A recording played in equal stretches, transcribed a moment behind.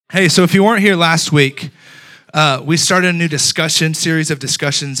Hey, so if you weren't here last week, we started a new series of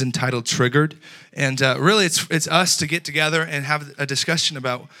discussions entitled Triggered. And really, it's us to get together and have a discussion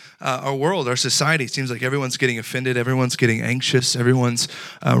about our world, our society. It seems like everyone's getting offended, everyone's getting anxious, everyone's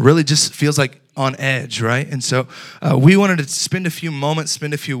really just feels like on edge, right? And so we wanted to spend a few moments,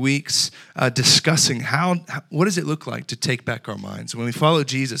 spend a few weeks discussing what does it look like to take back our minds? When we follow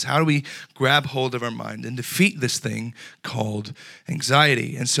Jesus, how do we grab hold of our mind and defeat this thing called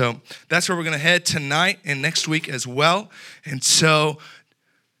anxiety? And so that's where we're going to head tonight and next week as well. And so,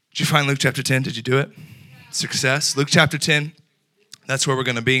 did you find Luke chapter 10? Did you do it? Success. Luke chapter 10, that's where we're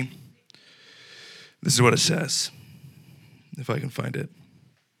going to be. This is what it says, if I can find it.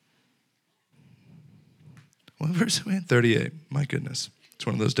 What verse are we in? 38. My goodness. It's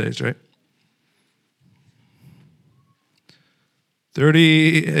one of those days, right?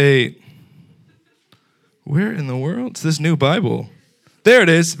 38. Where in the world? It's this new Bible. There it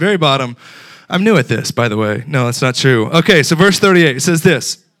is, very bottom. I'm new at this, by the way. No, that's not true. Okay, so verse 38, it says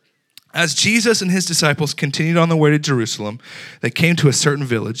this. As Jesus and his disciples continued on the way to Jerusalem, they came to a certain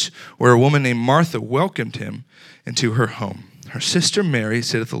village where a woman named Martha welcomed him into her home. Her sister Mary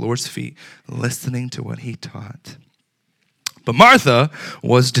sat at the Lord's feet, listening to what he taught. But Martha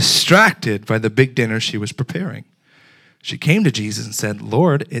was distracted by the big dinner she was preparing. She came to Jesus and said,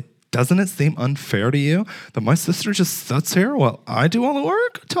 Lord, doesn't it seem unfair to you that my sister just sits here while I do all the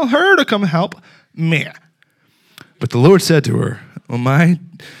work? Tell her to come help me. But the Lord said to her,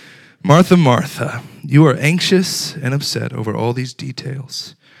 Martha, Martha, you are anxious and upset over all these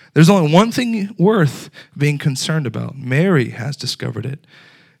details. There's only one thing worth being concerned about. Mary has discovered it,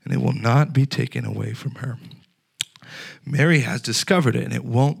 and it will not be taken away from her. Mary has discovered it, and it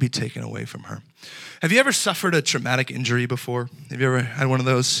won't be taken away from her. Have you ever suffered a traumatic injury before? Have you ever had one of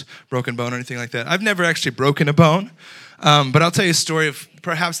those, broken bone or anything like that? I've never actually broken a bone, but I'll tell you a story of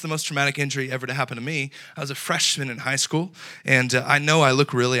perhaps the most traumatic injury ever to happen to me. I was a freshman in high school, and I know I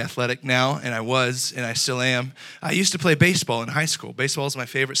look really athletic now, and I still am. I used to play baseball in high school. Baseball is my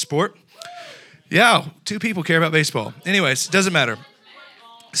favorite sport. Yeah, 2 people care about baseball. Anyways, doesn't matter.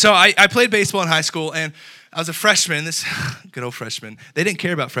 So I played baseball in high school, and I was a freshman, this good old freshman. They didn't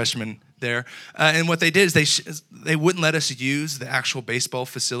care about freshmen there. And what they did is they wouldn't let us use the actual baseball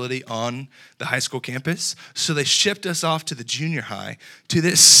facility on the high school campus. So they shipped us off to the junior high to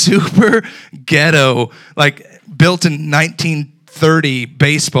this super ghetto, built in 1930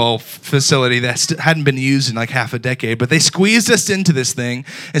 baseball facility that hadn't been used in half a decade. But they squeezed us into this thing.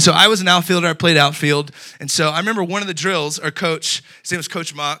 And so I was an outfielder. I played outfield. And so I remember one of the drills, our coach, his name was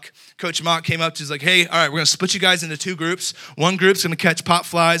Coach Mock. Coach Mock came up to us like, hey, all right, we're going to split you guys into 2 groups. One group's going to catch pop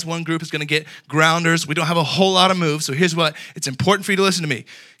flies. One group is going to get grounders. We don't have a whole lot of moves, so here's what. It's important for you to listen to me.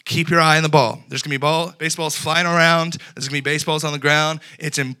 Keep your eye on the ball. There's going to be baseballs flying around. There's going to be baseballs on the ground.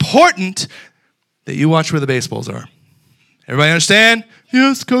 It's important that you watch where the baseballs are. Everybody understand?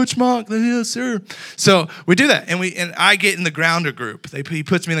 Yes, Coach Mock. Yes, sir. So we do that, and I get in the grounder group. He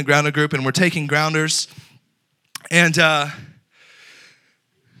puts me in the grounder group, and we're taking grounders. And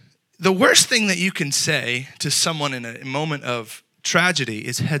the worst thing that you can say to someone in a moment of tragedy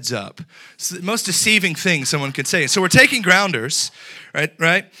is heads up. It's the most deceiving thing someone could say. So we're taking grounders,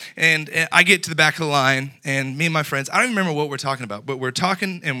 right? And I get to the back of the line, and me and my friends, I don't even remember what we're talking about, but we're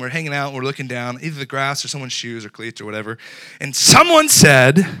talking and we're hanging out, and we're looking down, either the grass or someone's shoes or cleats or whatever, and someone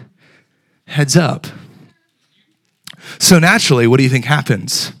said, heads up. So naturally, what do you think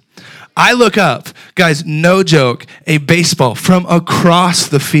happens? I look up, guys, no joke, a baseball from across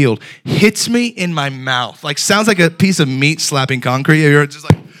the field hits me in my mouth. Sounds like a piece of meat slapping concrete. You're just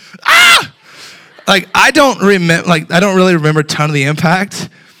like, ah! I don't really remember a ton of the impact.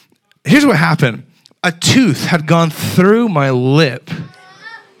 Here's what happened. A tooth had gone through my lip.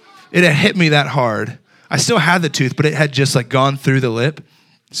 It had hit me that hard. I still had the tooth, but it had just gone through the lip.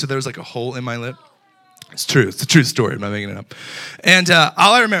 So there was a hole in my lip. It's true. It's a true story. I'm not making it up. And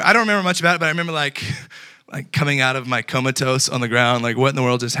all I remember, I don't remember much about it, but I remember coming out of my comatose on the ground, what in the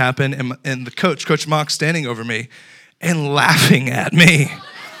world just happened? And the Coach Mock, standing over me and laughing at me.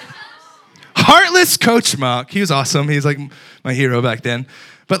 Heartless Coach Mock. He was awesome. He was my hero back then.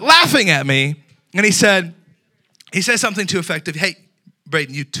 But laughing at me, and he said something to the effect of, hey,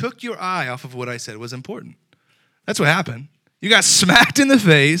 Braden, you took your eye off of what I said was important. That's what happened. You got smacked in the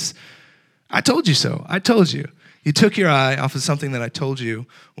face. I told you so. I told you. You took your eye off of something that I told you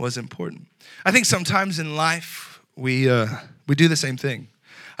was important. I think sometimes in life, we do the same thing.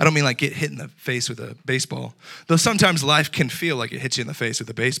 I don't mean get hit in the face with a baseball. Though sometimes life can feel like it hits you in the face with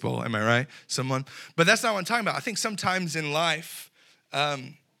a baseball. Am I right, someone? But that's not what I'm talking about. I think sometimes in life,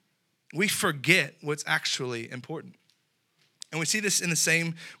 we forget what's actually important. And we see the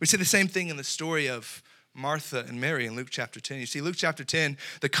same thing in the story of Martha and Mary in Luke chapter 10. You see, Luke chapter 10,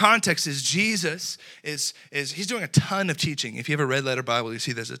 the context is Jesus he's doing a ton of teaching. If you have a red letter Bible, you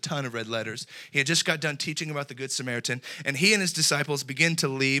see there's a ton of red letters. He had just got done teaching about the Good Samaritan, and he and his disciples begin to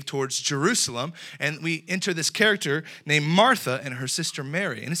leave towards Jerusalem, and we enter this character named Martha and her sister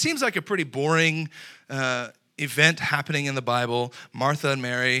Mary. And it seems like a pretty boring event happening in the Bible. Martha and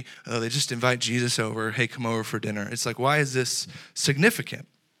Mary, they just invite Jesus over. Hey, come over for dinner. It's like, why is this significant?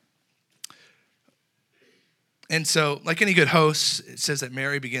 And so, like any good host, it says that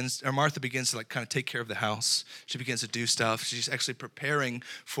Martha begins to like kind of take care of the house. She begins to do stuff. She's actually preparing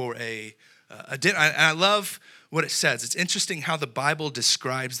for a dinner. And I love what it says. It's interesting how the Bible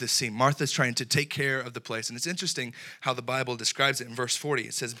describes this scene. Martha's trying to take care of the place. And it's interesting how the Bible describes it in verse 40.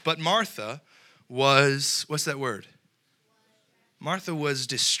 It says, but Martha was, what's that word? Martha was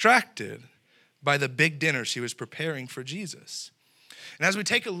distracted by the big dinner she was preparing for Jesus. And as we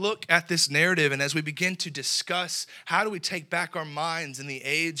take a look at this narrative and as we begin to discuss how do we take back our minds in the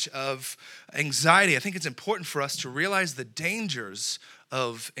age of anxiety, I think it's important for us to realize the dangers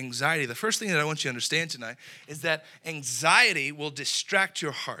of anxiety. The first thing that I want you to understand tonight is that anxiety will distract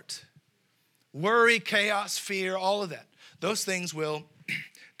your heart. Worry, chaos, fear, all of that. Those things will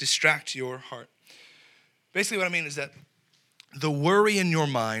distract your heart. Basically what I mean is that the worry in your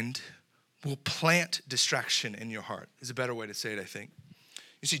mind will plant distraction in your heart, is a better way to say it, I think.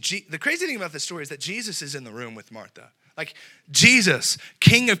 You see, the crazy thing about this story is that Jesus is in the room with Martha. Like Jesus,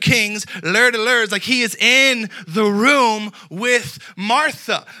 King of Kings, Lord of Lords, like he is in the room with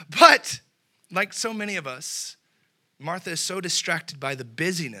Martha. But like so many of us, Martha is so distracted by the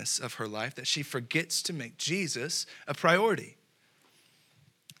busyness of her life that she forgets to make Jesus a priority.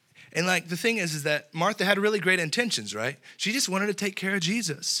 And like the thing is that Martha had really great intentions, right? She just wanted to take care of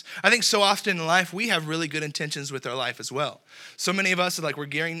Jesus. I think so often in life, we have really good intentions with our life as well. So many of us are like, we're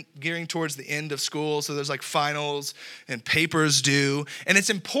gearing towards the end of school. So there's like finals and papers due. And it's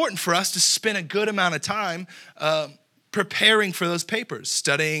important for us to spend a good amount of time preparing for those papers,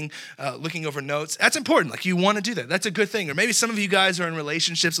 studying, looking over notes. That's important. Like you want to do that. That's a good thing. Or maybe some of you guys are in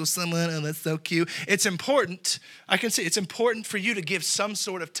relationships with someone, and that's so cute. It's important. I can see it's important for you to give some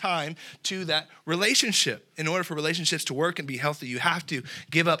sort of time to that relationship. In order for relationships to work and be healthy, you have to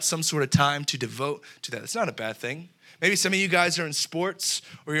give up some sort of time to devote to that. It's not a bad thing. Maybe some of you guys are in sports,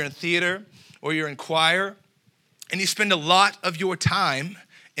 or you're in theater, or you're in choir, and you spend a lot of your time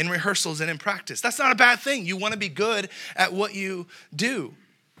in rehearsals and in practice. That's not a bad thing. You want to be good at what you do.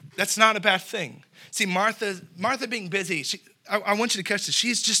 That's not a bad thing. See, Martha being busy, I want you to catch this.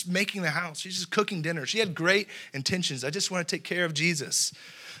 She's just making the house. She's just cooking dinner. She had great intentions. I just want to take care of Jesus.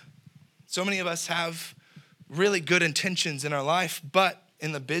 So many of us have really good intentions in our life, but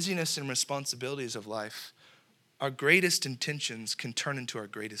in the busyness and responsibilities of life, our greatest intentions can turn into our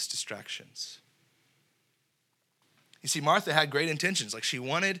greatest distractions. You see, Martha had great intentions. Like she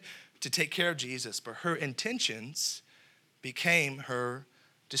wanted to take care of Jesus, but her intentions became her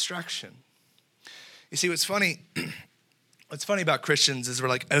distraction. You see, what's funny about Christians is we're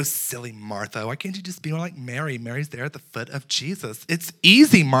like, oh, silly Martha. Why can't you just be more like Mary? Mary's there at the foot of Jesus. It's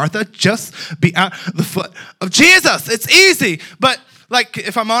easy, Martha. Just be at the foot of Jesus. It's easy. But like,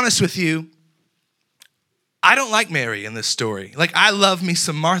 if I'm honest with you, I don't like Mary in this story. Like, I love me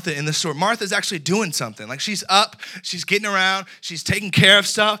some Martha in this story. Martha's actually doing something. Like, she's up, she's getting around, she's taking care of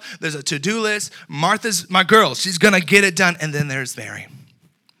stuff. There's a to-do list. Martha's my girl. She's going to get it done. And then there's Mary.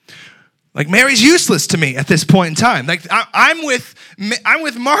 Like, Mary's useless to me at this point in time. Like, I'm with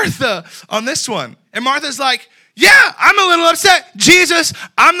Martha on this one. And Martha's like, yeah, I'm a little upset. Jesus,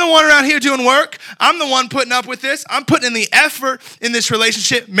 I'm the one around here doing work. I'm the one putting up with this. I'm putting in the effort in this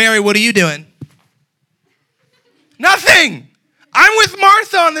relationship. Mary, what are you doing? Nothing. I'm with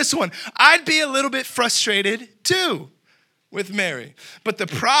Martha on this one. I'd be a little bit frustrated too with Mary. But the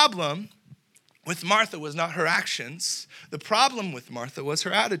problem with Martha was not her actions. The problem with Martha was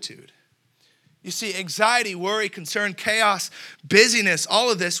her attitude. You see, anxiety, worry, concern, chaos, busyness, all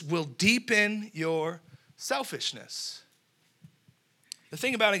of this will deepen your selfishness. The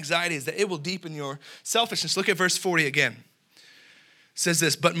thing about anxiety is that it will deepen your selfishness. Look at verse 40 again. It says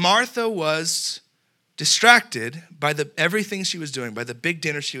this, but Martha was distracted by everything she was doing, by the big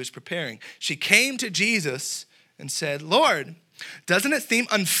dinner she was preparing. She came to Jesus and said, Lord, doesn't it seem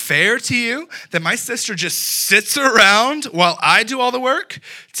unfair to you that my sister just sits around while I do all the work?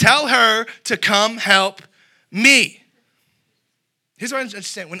 Tell her to come help me. Here's what I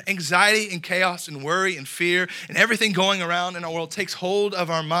understand. When anxiety and chaos and worry and fear and everything going around in our world takes hold of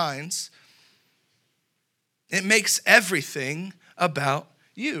our minds, it makes everything about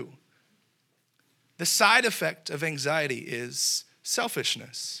you. The side effect of anxiety is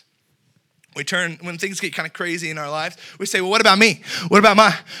selfishness. We turn, when things get kind of crazy in our lives, we say, well, what about me? What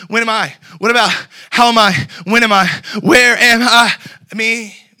about when am I? What about, how am I? When am I? Where am I?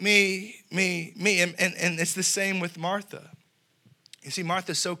 Me. And it's the same with Martha. You see,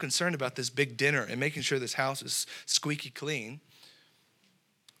 Martha's so concerned about this big dinner and making sure this house is squeaky clean.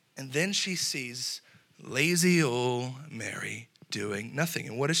 And then she sees lazy old Mary doing nothing.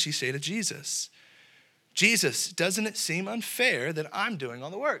 And what does she say to Jesus? Jesus, doesn't it seem unfair that I'm doing all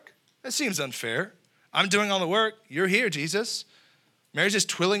the work? That seems unfair. I'm doing all the work. You're here, Jesus. Mary's just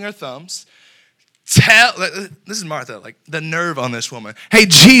twiddling her thumbs. This is Martha, like the nerve on this woman. Hey,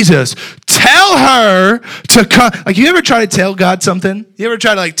 Jesus, tell her to come. Like, you ever try to tell God something? You ever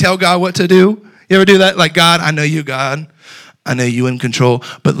try to tell God what to do? You ever do that? Like, God, I know you, God. I know you in control,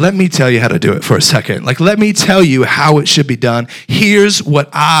 but let me tell you how to do it for a second. Like, let me tell you how it should be done. Here's what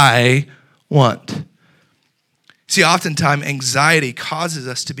I want. See, oftentimes anxiety causes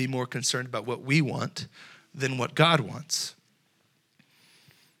us to be more concerned about what we want than what God wants.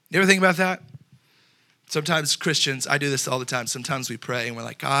 You ever think about that? Sometimes Christians, I do this all the time. Sometimes we pray and we're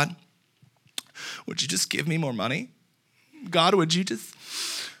like, God, would you just give me more money? God, would you just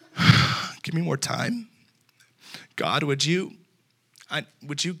give me more time? God, would you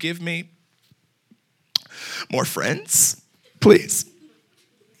give me more friends? Please.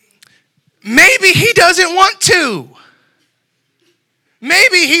 Maybe he doesn't want to.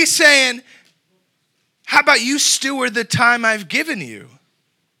 Maybe he's saying, how about you steward the time I've given you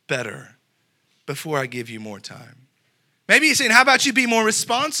better before I give you more time? Maybe he's saying, how about you be more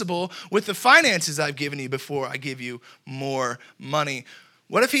responsible with the finances I've given you before I give you more money?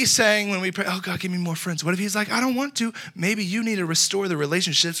 What if he's saying when we pray, oh God, give me more friends? What if he's like, I don't want to. Maybe you need to restore the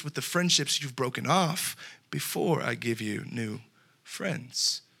relationships with the friendships you've broken off before I give you new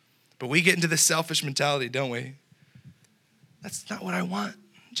friends. But we get into this selfish mentality, don't we? That's not what I want,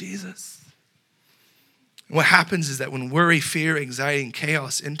 Jesus. And what happens is that when worry, fear, anxiety, and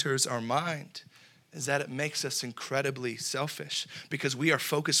chaos enters our mind, is that it makes us incredibly selfish because we are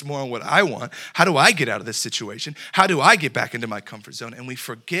focused more on what I want. How do I get out of this situation? How do I get back into my comfort zone? And we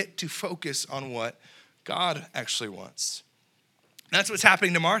forget to focus on what God actually wants. That's what's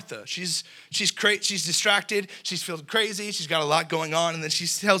happening to Martha. She's distracted. She's feeling crazy. She's got a lot going on. And then she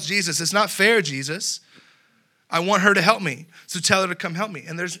tells Jesus, it's not fair, Jesus. I want her to help me. So tell her to come help me.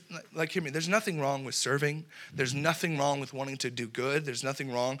 And hear me, there's nothing wrong with serving. There's nothing wrong with wanting to do good. There's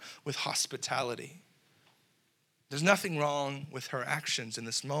nothing wrong with hospitality. There's nothing wrong with her actions in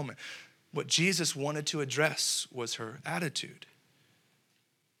this moment. What Jesus wanted to address was her attitude.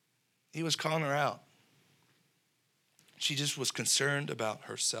 He was calling her out. She just was concerned about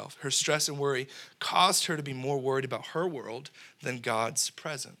herself. Her stress and worry caused her to be more worried about her world than God's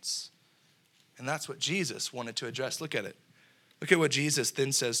presence. And that's what Jesus wanted to address. Look at it. Look at what Jesus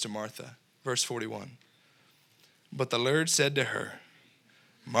then says to Martha. Verse 41. But the Lord said to her,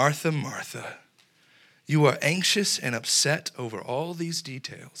 Martha, Martha, you are anxious and upset over all these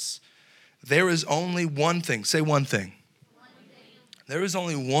details. There is only one thing. Say one thing. There is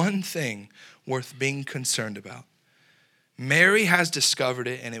only one thing worth being concerned about. Mary has discovered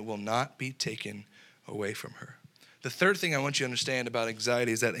it, and it will not be taken away from her. The third thing I want you to understand about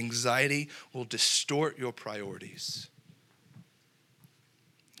anxiety is that anxiety will distort your priorities.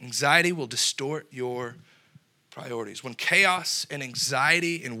 Anxiety will distort your priorities. When chaos and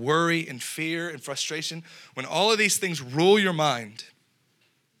anxiety and worry and fear and frustration, when all of these things rule your mind,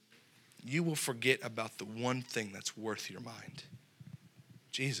 you will forget about the one thing that's worth your mind,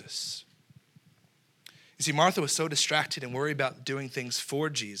 Jesus. You see, Martha was so distracted and worried about doing things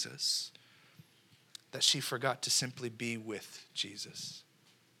for Jesus that she forgot to simply be with Jesus.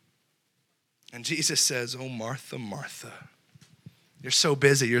 And Jesus says, oh, Martha, Martha, you're so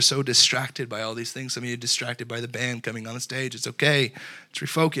busy. You're so distracted by all these things. Some of you are distracted by the band coming on the stage. It's okay. Let's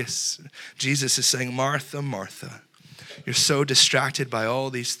refocus. Jesus is saying, Martha, Martha, you're so distracted by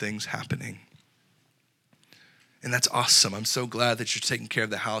all these things happening. And that's awesome. I'm so glad that you're taking care of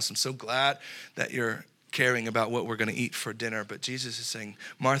the house. I'm so glad that you're caring about what we're going to eat for dinner. But Jesus is saying,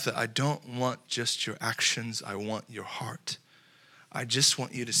 Martha, I don't want just your actions. I want your heart. I just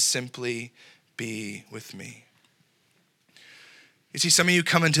want you to simply be with me. You see, some of you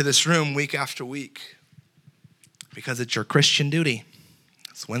come into this room week after week because it's your Christian duty.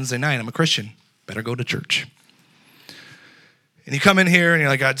 It's Wednesday night. I'm a Christian. Better go to church. And you come in here and you're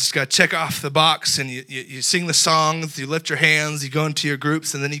like, I just got to check off the box, and you sing the songs, you lift your hands, you go into your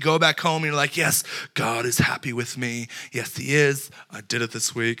groups, and then you go back home and you're like, yes, God is happy with me. Yes, he is. I did it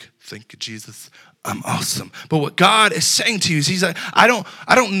this week. Thank you, Jesus. I'm awesome. But what God is saying to you is he's like, I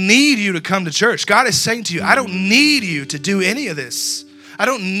don't need you to come to church. God is saying to you, I don't need you to do any of this. I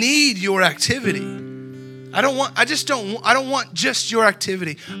don't need your activity. I don't want just your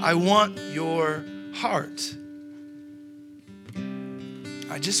activity. I want your heart.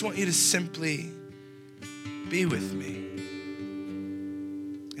 I just want you to simply be with me.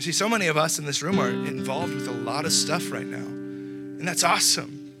 You see, so many of us in this room are involved with a lot of stuff right now. And that's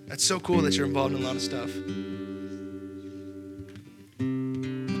awesome. That's so cool that you're involved in a lot of stuff.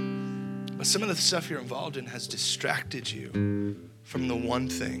 But some of the stuff you're involved in has distracted you from the one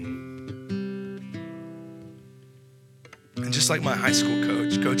thing. And just like my high school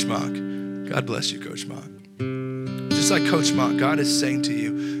coach, Coach Mock, God bless you, Coach Mock. Just like Coach Mock, God is saying to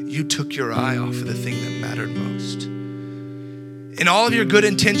you, you took your eye off of the thing that mattered most. In all of your good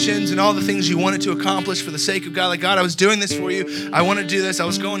intentions and all the things you wanted to accomplish for the sake of God, like, God, I was doing this for you. I wanted to do this. I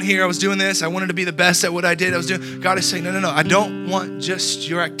was going here. I was doing this. I wanted to be the best at what I did. God is saying, no. I don't want just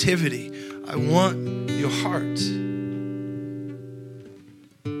your activity. I want your heart.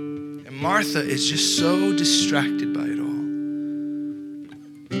 And Martha is just so distracted by it all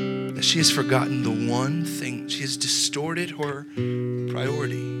that she has forgotten the one thing. She has distorted her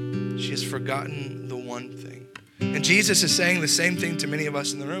priority. She has forgotten the one thing. And Jesus is saying the same thing to many of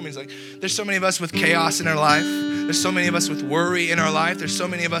us in the room. He's like, there's so many of us with chaos in our life. There's so many of us with worry in our life. There's so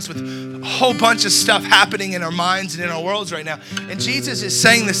many of us with a whole bunch of stuff happening in our minds and in our worlds right now. And Jesus is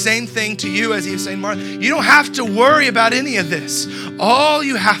saying the same thing to you as he was saying, Martha, you don't have to worry about any of this. All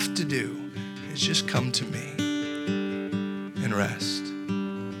you have to do is just come to me and rest.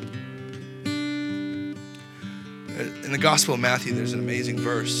 In the Gospel of Matthew, there's an amazing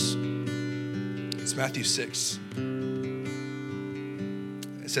verse. It's Matthew 6.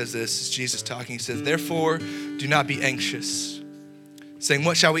 It says this, it's Jesus talking. He says, therefore, do not be anxious, saying,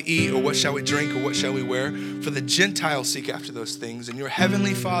 what shall we eat, or what shall we drink, or what shall we wear? For the Gentiles seek after those things, and your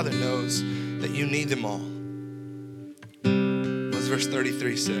heavenly Father knows that you need them all. What does verse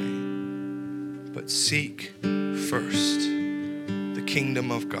 33 say? But seek first the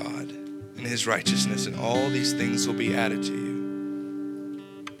kingdom of God and his righteousness, and all these things will be added to you.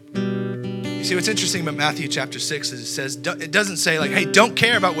 You see, what's interesting about Matthew chapter 6 is it doesn't say like, hey, don't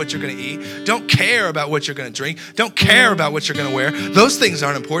care about what you're going to eat. Don't care about what you're going to drink. Don't care about what you're going to wear. Those things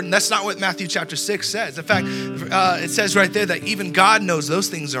aren't important. That's not what Matthew chapter 6 says. In fact, it says right there that even God knows those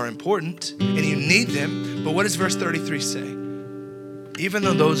things are important and you need them. But what does verse 33 say? Even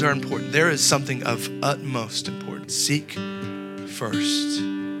though those are important, there is something of utmost importance. Seek first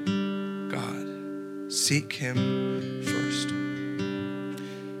God. Seek him first.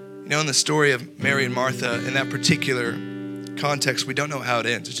 You know, in the story of Mary and Martha, in that particular context, we don't know how it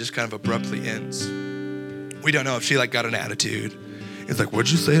ends. It just kind of abruptly ends. We don't know if she got an attitude. It's like, what'd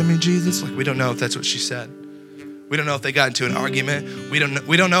you say to me, Jesus? We don't know if that's what she said. We don't know if they got into an argument. We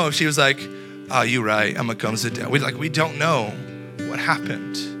don't know if she was like, oh, you right, I'm gonna come sit down. We don't know what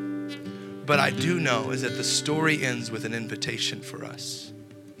happened. But I do know is that the story ends with an invitation for us.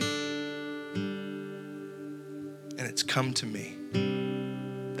 And it's come to me.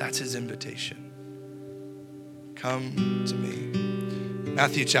 That's his invitation. Come to me.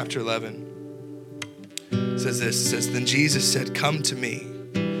 Matthew chapter 11 says this. It says, then Jesus said, come to me,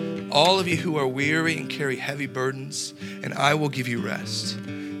 all of you who are weary and carry heavy burdens, and I will give you rest.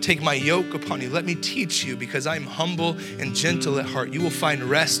 Take my yoke upon you. Let me teach you, because I am humble and gentle at heart. You will find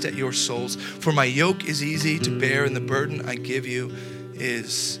rest at your souls. For my yoke is easy to bear, and the burden I give you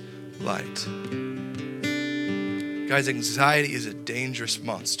is light. Guys, anxiety is a dangerous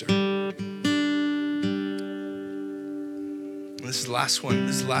monster. And this is the last one.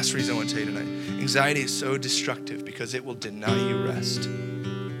 This is the last reason I want to tell you tonight. Anxiety is so destructive because it will deny you rest.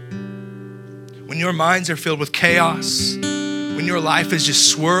 When your minds are filled with chaos, when your life is just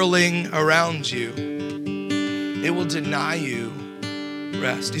swirling around you, it will deny you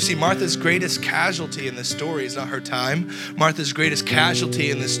rest. You see, Martha's greatest casualty in this story is not her time. Martha's greatest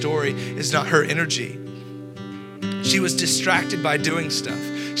casualty in this story is not her energy. She was distracted by doing stuff.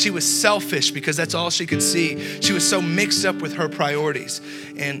 She was selfish because that's all she could see. She was so mixed up with her priorities.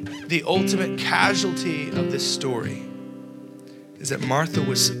 And the ultimate casualty of this story is that Martha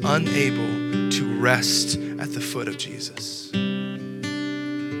was unable to rest at the foot of Jesus.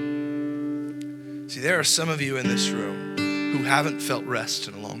 See, there are some of you in this room who haven't felt rest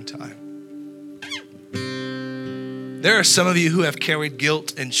in a long time. There are some of you who have carried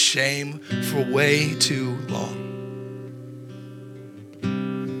guilt and shame for way too long.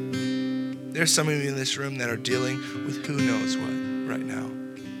 There's some of you in this room that are dealing with who knows what right now.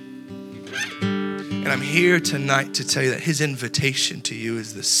 And And I'm here tonight to tell you that his invitation to you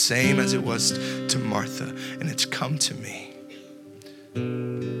is the same as it was to Martha, and it's come to me.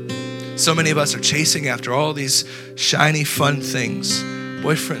 So many of us are chasing after all these shiny, fun things,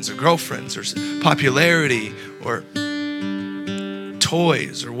 boyfriends or girlfriends or popularity or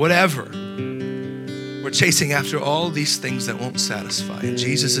toys or whatever. We're chasing after all these things that won't satisfy. And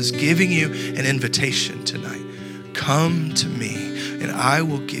Jesus is giving you an invitation tonight. Come to me and I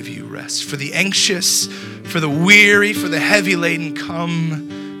will give you rest. For the anxious, for the weary, for the heavy laden,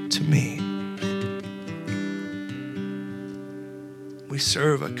 come to me. We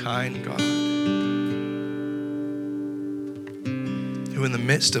serve a kind God who in the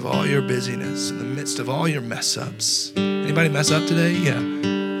midst of all your busyness, in the midst of all your mess ups, anybody mess up today? Yeah.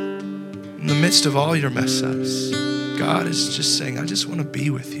 In the midst of all your mess ups, God is just saying, I just want to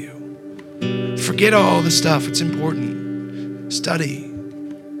be with you. Forget all the stuff. It's important. Study.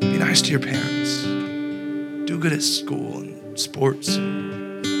 Be nice to your parents. Do good at school and sports.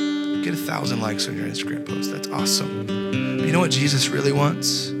 And get 1,000 likes on your Instagram post. That's awesome. But you know what Jesus really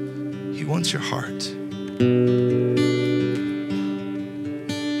wants? He wants your heart.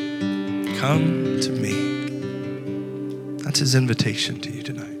 Come to me. That's his invitation to you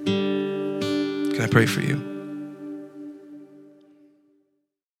tonight. Can I pray for you?